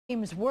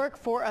Teams work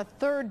for a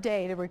third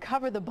day to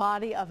recover the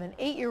body of an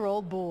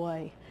 8-year-old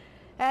boy.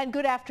 And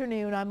good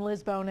afternoon, I'm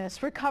Liz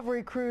Bonus.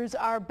 Recovery crews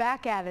are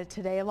back at it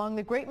today along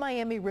the Great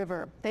Miami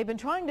River. They've been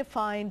trying to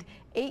find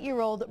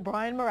 8-year-old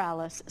Bryan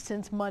Morales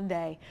since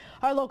Monday.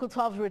 Our Local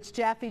 12's Rich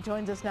Jaffe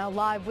joins us now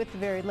live with the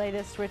very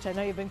latest. Rich, I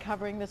know you've been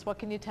covering this. What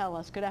can you tell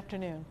us? Good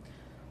afternoon.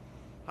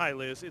 Hi,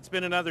 Liz. It's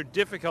been another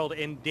difficult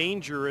and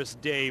dangerous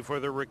day for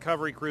the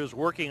recovery crews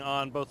working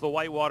on both the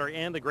Whitewater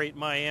and the Great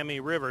Miami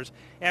Rivers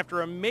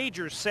after a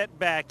major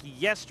setback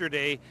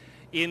yesterday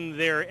in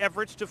their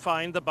efforts to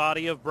find the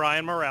body of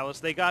Bryan Morales.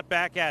 They got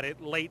back at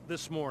it late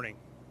this morning.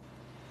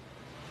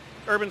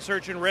 Urban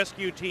search and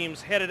rescue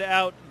teams headed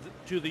out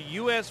to the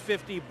US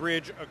 50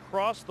 bridge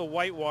across the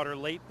Whitewater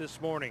late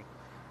this morning.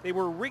 They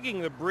were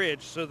rigging the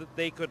bridge so that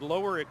they could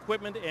lower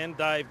equipment and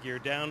dive gear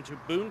down to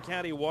Boone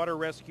County water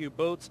rescue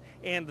boats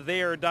and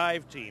their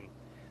dive team.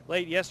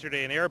 Late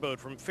yesterday, an airboat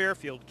from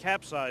Fairfield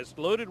capsized,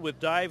 loaded with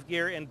dive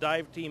gear and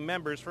dive team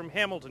members from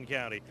Hamilton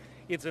County.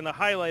 It's in the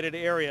highlighted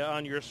area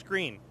on your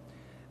screen.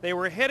 They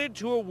were headed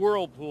to a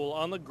whirlpool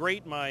on the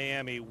Great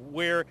Miami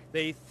where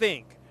they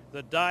think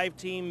the dive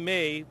team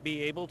may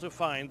be able to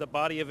find the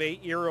body of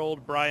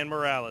 8-year-old Bryan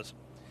Morales.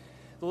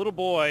 The little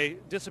boy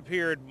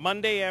disappeared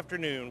Monday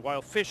afternoon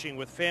while fishing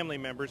with family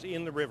members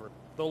in the river.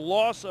 The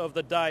loss of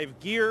the dive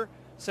gear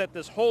set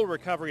this whole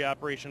recovery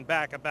operation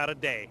back about a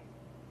day.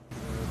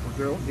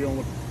 We're dealing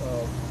with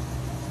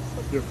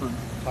a different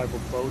type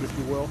of boat, if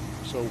you will.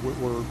 So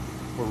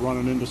we're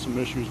running into some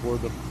issues where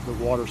the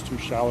water's too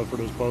shallow for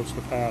those boats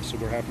to pass, so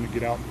they're having to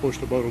get out and push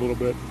the boat a little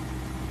bit,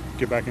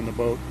 get back in the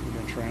boat, and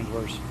then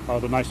transverse.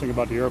 The nice thing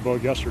about the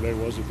airboat yesterday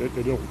was that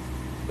it'll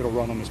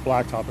run on this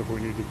blacktop if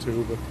we needed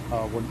to, but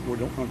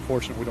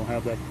unfortunately we don't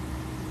have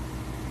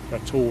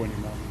that tool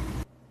anymore.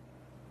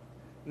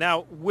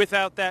 Now,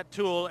 without that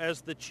tool,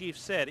 as the chief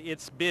said,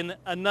 it's been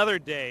another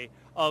day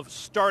of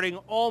starting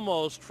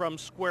almost from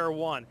square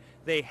one.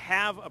 They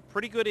have a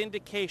pretty good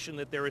indication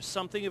that there is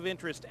something of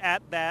interest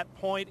at that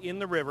point in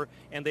the river,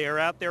 and they are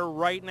out there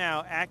right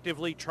now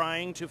actively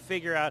trying to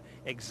figure out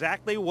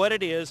exactly what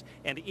it is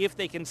and if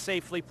they can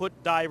safely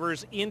put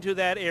divers into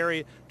that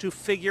area to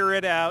figure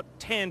it out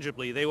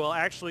tangibly. They will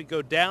actually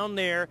go down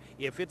there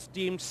if it's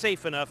deemed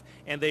safe enough,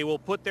 and they will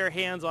put their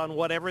hands on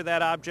whatever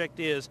that object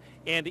is,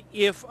 and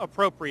if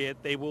appropriate,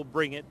 they will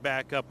bring it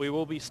back up. We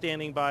will be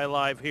standing by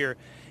live here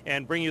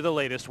and bring you the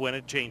latest when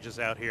it changes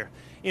out here.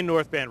 In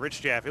North Bend,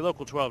 Rich Jaffe,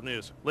 Local 12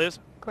 News. Liz?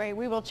 Great.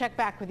 We will check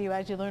back with you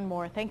as you learn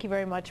more. Thank you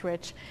very much,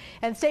 Rich.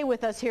 And stay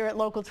with us here at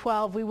Local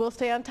 12. We will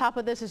stay on top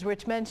of this, as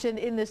Rich mentioned,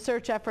 in this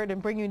search effort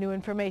and bring you new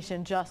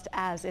information just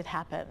as it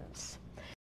happens.